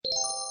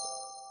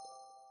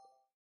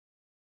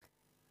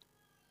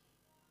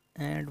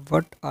And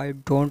what I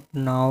don't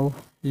now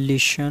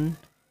listen,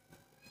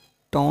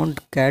 don't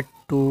get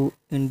too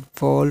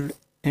involved.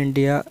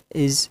 India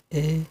is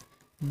a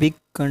big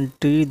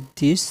country.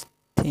 These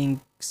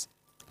things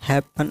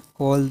happen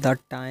all the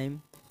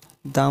time.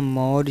 The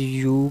more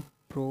you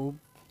probe,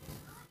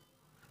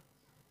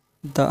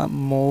 the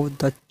more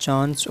the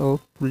chance of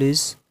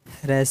police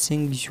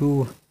harassing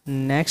you.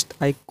 Next,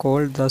 I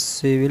called the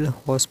civil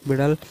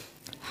hospital.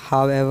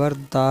 However,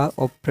 the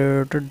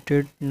operator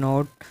did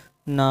not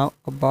know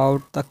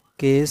about the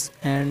case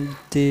and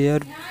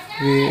there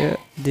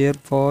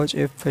was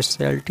a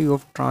facility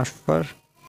of transfer.